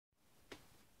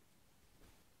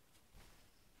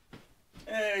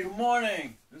Good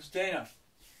morning, this is Dana,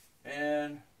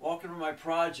 and welcome to my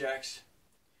projects.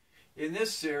 In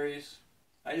this series,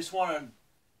 I just want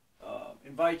to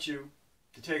invite you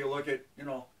to take a look at,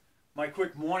 my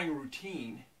quick morning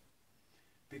routine,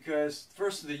 because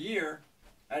first of the year,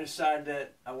 I decided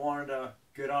that I wanted to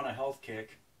get on a health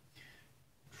kick,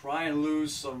 try and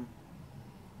lose some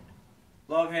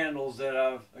love handles that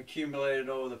I've accumulated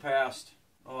over the past,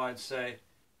 I'd say,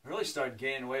 I really started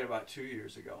gaining weight about 2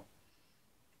 years ago.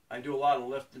 I do a lot of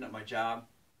lifting at my job,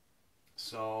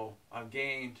 so I've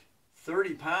gained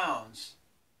 30 pounds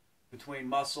between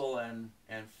muscle and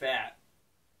fat.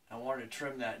 I wanted to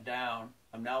trim that down.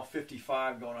 I'm now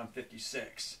 55 going on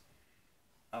 56.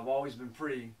 I've always been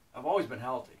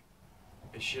healthy.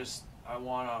 It's just I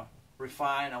want to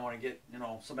refine. I want to get,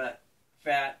 some of that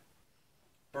fat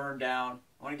burned down.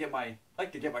 I want to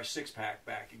like to get my six-pack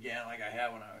back again like I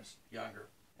had when I was younger,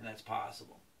 and that's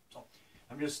possible. So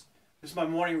this is my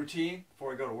morning routine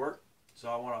before I go to work. So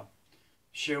I want to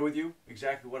share with you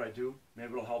exactly what I do.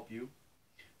 Maybe it'll help you.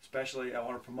 Especially I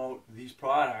want to promote these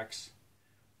products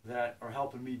that are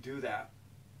helping me do that.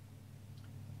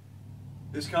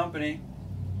 This company,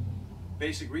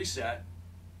 Basic Reset,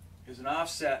 is an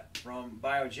offset from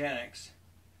Biogenics,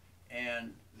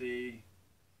 and the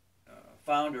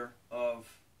founder of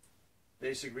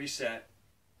Basic Reset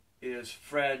is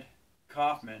Fred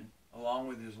Kaufman, along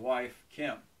with his wife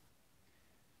Kim.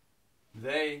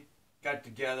 They got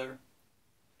together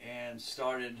and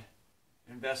started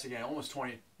investigating almost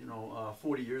 40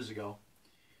 years ago,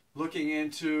 looking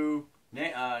into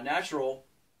natural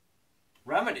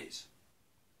remedies.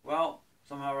 Well,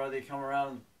 somehow or other they come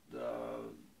around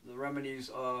the remedies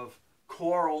of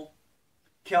coral,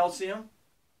 calcium,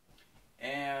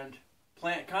 and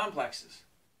plant complexes.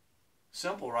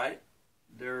 Simple, right?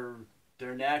 They're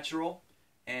natural,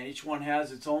 and each one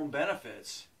has its own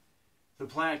benefits. The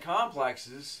plant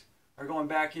complexes are going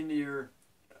back into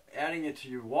adding it to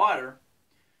your water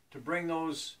to bring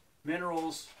those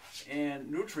minerals and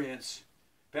nutrients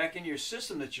back into your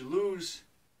system that you lose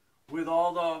with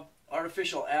all the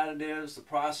artificial additives, the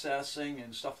processing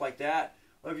and stuff like that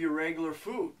of your regular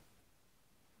food.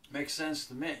 Makes sense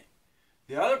to me.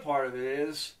 The other part of it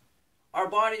is our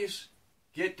bodies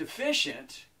get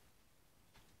deficient.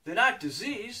 They're not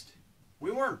diseased.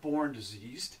 We weren't born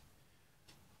diseased.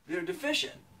 They're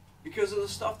deficient because of the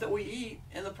stuff that we eat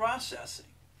and the processing.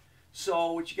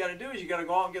 So what you got to do is you got to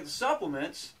go out and get the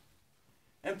supplements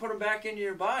and put them back into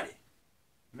your body.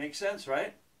 Makes sense,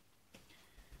 right?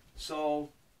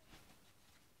 So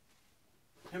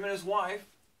him and his wife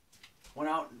went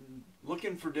out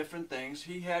looking for different things.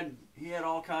 He had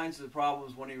all kinds of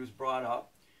problems when he was brought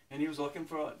up, and he was looking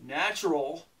for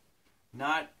natural,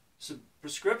 not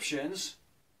prescriptions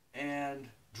and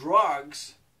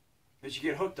drugs that you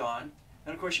get hooked on.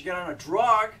 And of course you get on a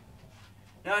drug,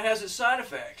 now it has its side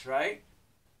effects, right?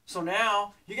 So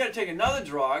now you got to take another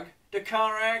drug to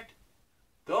counteract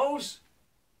those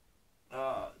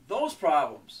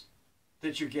problems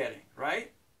that you're getting,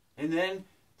 right? And then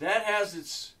that has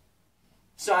its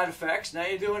side effects. Now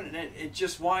you're doing it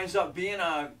just winds up being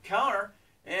a counter,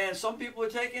 and some people are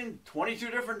taking 22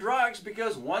 different drugs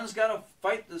because one's got to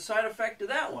fight the side effect of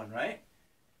that one, right?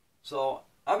 So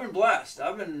I've been blessed.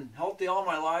 I've been healthy all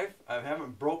my life. I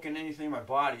haven't broken anything in my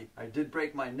body. I did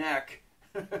break my neck.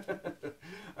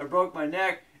 I broke my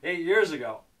neck 8 years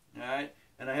ago, all right?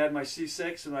 And I had my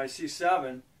C6 and my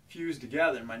C7 fused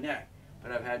together in my neck,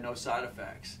 but I've had no side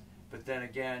effects. But then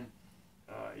again,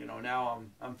 now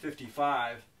I'm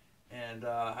 55, and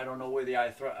I don't know where the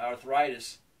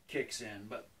arthritis kicks in.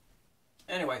 But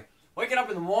anyway, waking up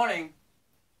in the morning,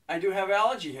 I do have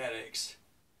allergy headaches.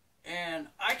 And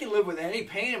I can live with any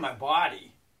pain in my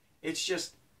body. It's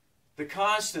just the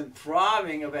constant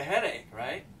throbbing of a headache,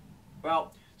 right?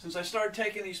 Well, since I started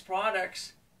taking these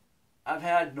products, I've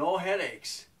had no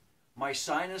headaches. My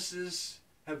sinuses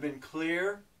have been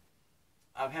clear.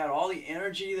 I've had all the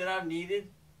energy that I've needed.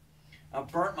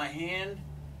 I've burnt my hand,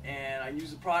 and I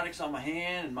used the products on my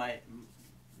hand, and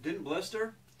didn't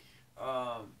blister.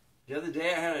 The other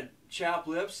day I had chapped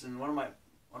lips, and one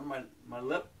of my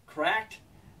lip cracked.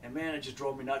 And man, it just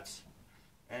drove me nuts.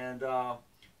 And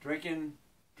drinking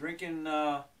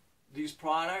these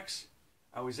products,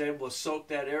 I was able to soak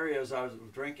that area as I was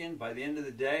drinking. By the end of the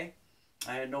day,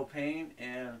 I had no pain,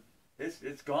 and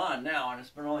it's gone now, and it's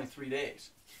been only 3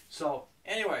 days. So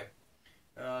anyway,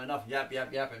 enough yapping.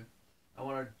 I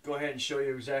want to go ahead and show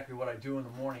you exactly what I do in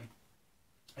the morning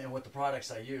and what the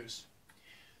products I use.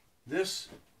 This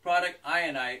product,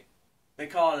 Ionite, they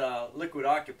call it liquid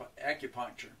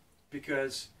acupuncture,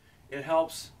 because it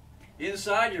helps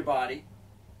inside your body,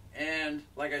 and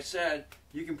like I said,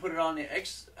 you can put it on the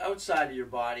outside of your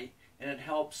body, and it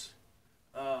helps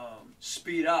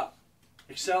speed up,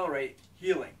 accelerate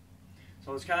healing.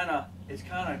 So it's kind of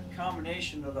a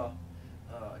combination of the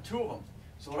two of them.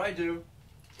 So what I do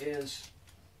is,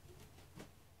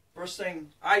 first thing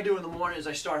I do in the morning is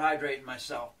I start hydrating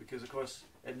myself, because of course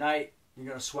at night you're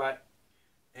going to sweat,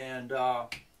 and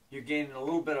you're gaining a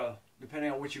little bit of,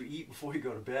 depending on what you eat before you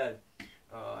go to bed.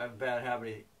 I have a bad habit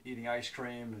of eating ice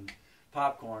cream and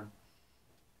popcorn.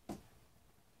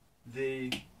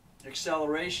 The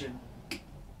acceleration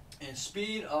and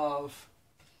speed of,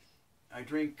 I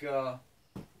drink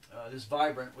this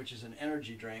Vibrant, which is an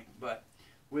energy drink, but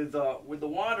with the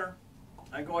water,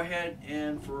 I go ahead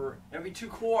and for every 2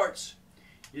 quarts,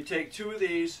 you take 2 of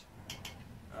these,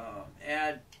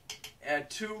 add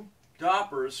 2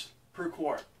 Doppers per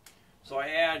quart. So I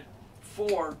add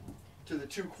 4 to the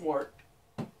 2 quart,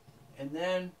 and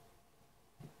then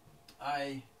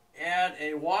I add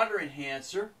a water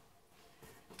enhancer,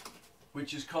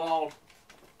 which is called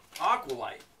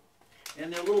Aqualite,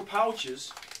 and they're little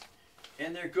pouches,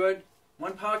 and they're good.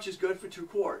 1 pouch is good for 2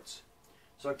 quarts.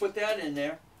 So I put that in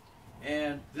there,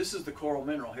 and this is the Coral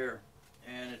Mineral here,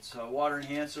 and it's a water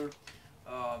enhancer,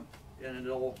 and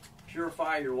it'll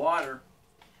purify your water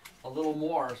a little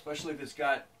more, especially if it's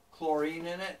got chlorine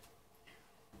in it.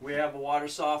 We have a water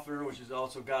softener, which has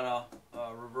also got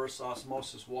a reverse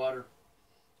osmosis water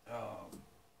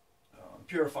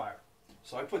purifier.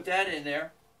 So I put that in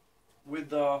there with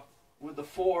the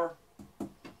 4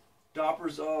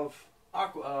 Doppers of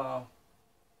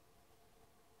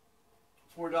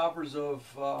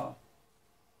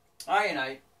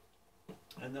Ironite,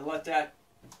 and then let that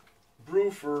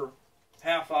brew for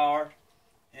half hour,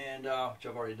 and which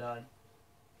I've already done,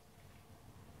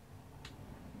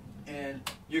 and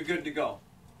you're good to go,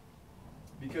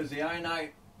 because the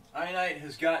Ironite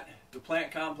has got the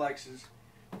plant complexes,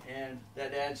 and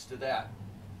that adds to that.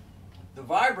 The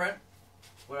Vibrant,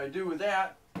 what I do with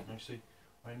that, actually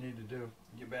what I need to do,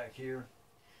 get back here,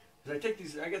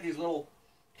 is I got these little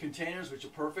containers which are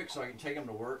perfect, so I can take them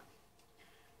to work,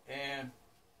 and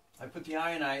I put the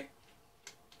Ironite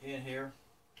in here,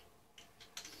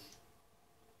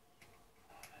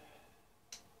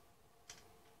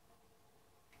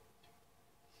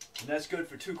 and that's good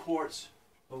for 2 quarts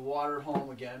of water at home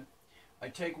again. I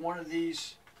take one of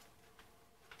these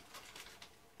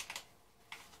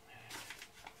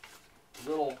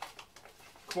little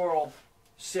coral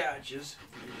sachets,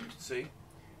 you can see,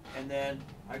 and then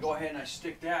I go ahead and I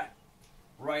stick that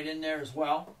right in there as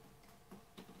well,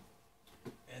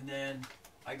 and then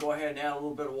I go ahead and add a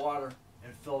little bit of water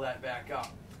and fill that back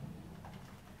up.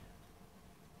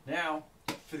 Now,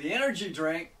 for the energy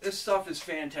drink, this stuff is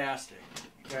fantastic.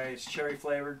 Okay, it's cherry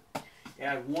flavored. You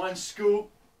add 1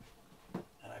 scoop, and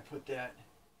I put that,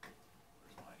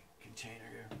 where's my container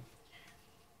here?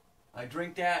 I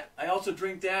drink that. I also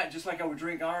drink that just like I would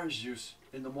drink orange juice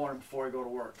in the morning before I go to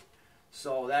work.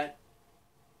 So that,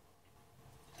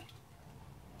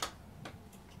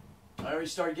 I already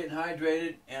started getting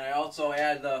hydrated, and I also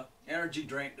add the energy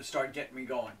drink to start getting me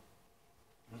going.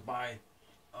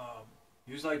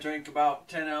 Usually I drink about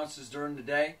 10 ounces during the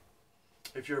day.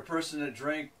 If you're a person that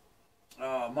drink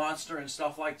Monster and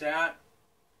stuff like that,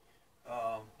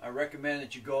 I recommend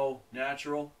that you go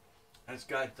natural. It's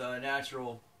got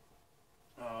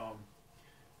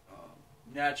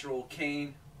natural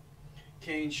cane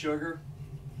sugar,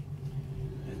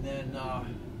 and then my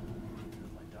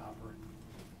Dopper.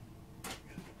 There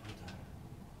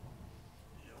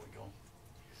we go.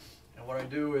 And what I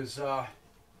do is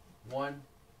one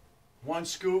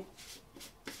scoop.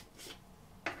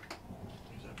 I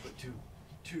put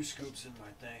two scoops in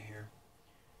my thing here.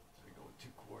 So I go with 2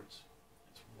 quarts.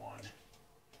 That's 1.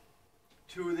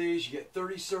 2 of these, you get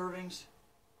 30 servings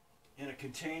in a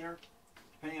container,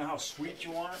 depending on how sweet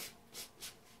you want it.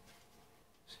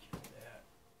 Just get that.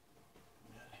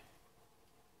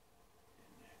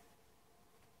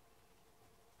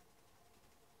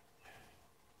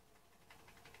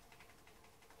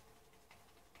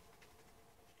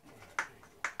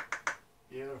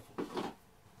 Beautiful.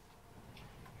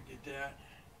 Get that.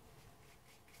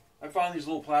 I found these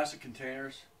little plastic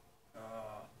containers,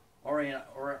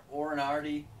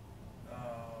 Orinardi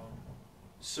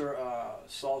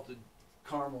salted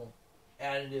caramel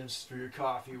additives for your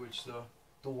coffee, which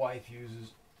the wife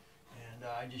uses, and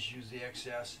I just use the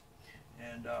excess.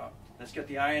 And that's got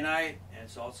the Ironite, and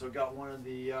it's also got one of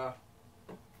the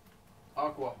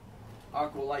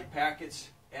Aqualite packets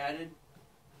added.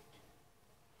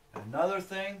 Another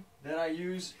thing that I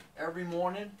use every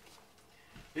morning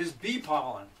is bee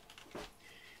pollen.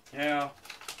 Now,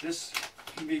 this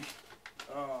can be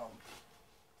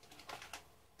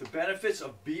the benefits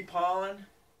of bee pollen.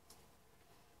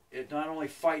 It not only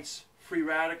fights free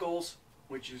radicals,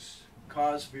 which is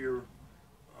cause for your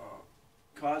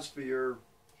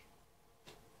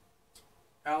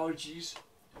allergies.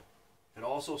 It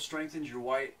also strengthens your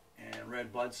white and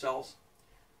red blood cells.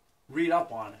 Read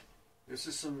up on it. This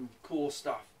is some cool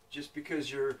stuff. Just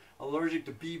because you're allergic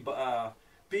to bee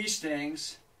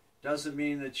stings doesn't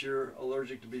mean that you're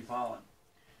allergic to bee pollen.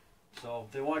 So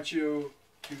they want you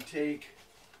to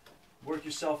work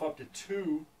yourself up to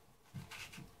 2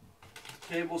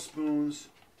 tablespoons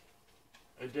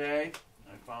a day.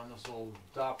 I found this little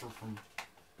dropper from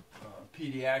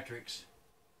Pediatrics,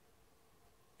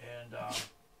 and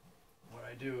what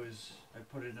I do is I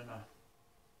put it in a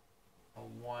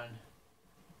 1.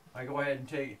 I go ahead and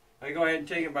take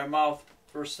it by mouth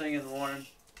first thing in the morning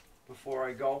before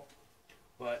I go,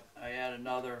 but I add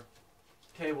another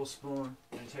tablespoon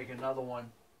and take another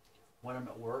one when I'm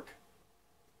at work.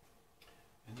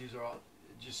 And these are all,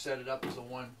 just set it up as a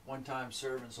one-time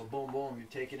serving, so boom boom, you're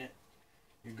taking it,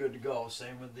 you're good to go.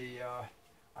 Same with the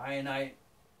Ionite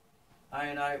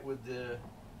with the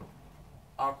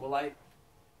Aqualyte,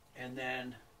 and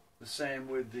then the same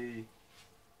with the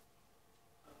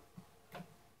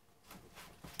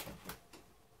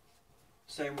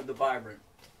Vibrant.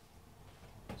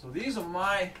 So these are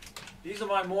my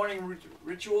morning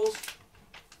rituals.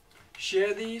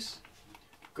 Share these.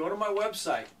 Go to my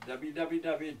website,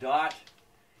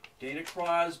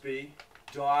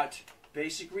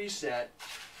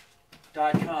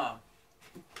 www.danacrosby.basicreset.com.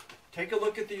 Take a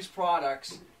look at these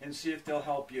products and see if they'll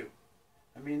help you.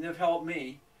 I mean, they've helped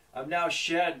me. I've now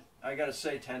shed, I gotta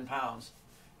say, 10 pounds,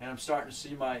 and I'm starting to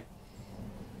see my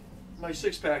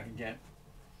six-pack again.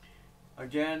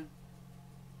 Again,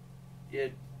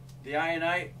 the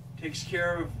Ionite takes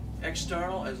care of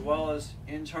external as well as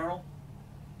internal.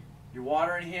 Your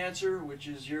water enhancer, which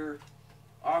is your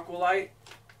Aqualyte,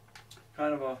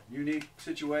 kind of a unique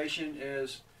situation,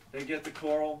 is they get the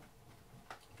coral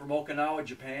from Okinawa,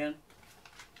 Japan.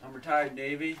 I'm retired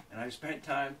Navy, and I spent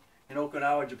time in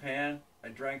Okinawa, Japan. I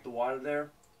drank the water there.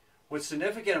 What's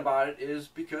significant about it is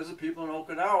because the people in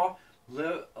Okinawa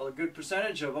live, a good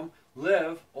percentage of them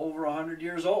live over 100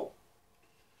 years old,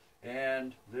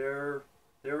 and their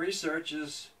research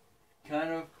is kind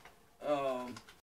of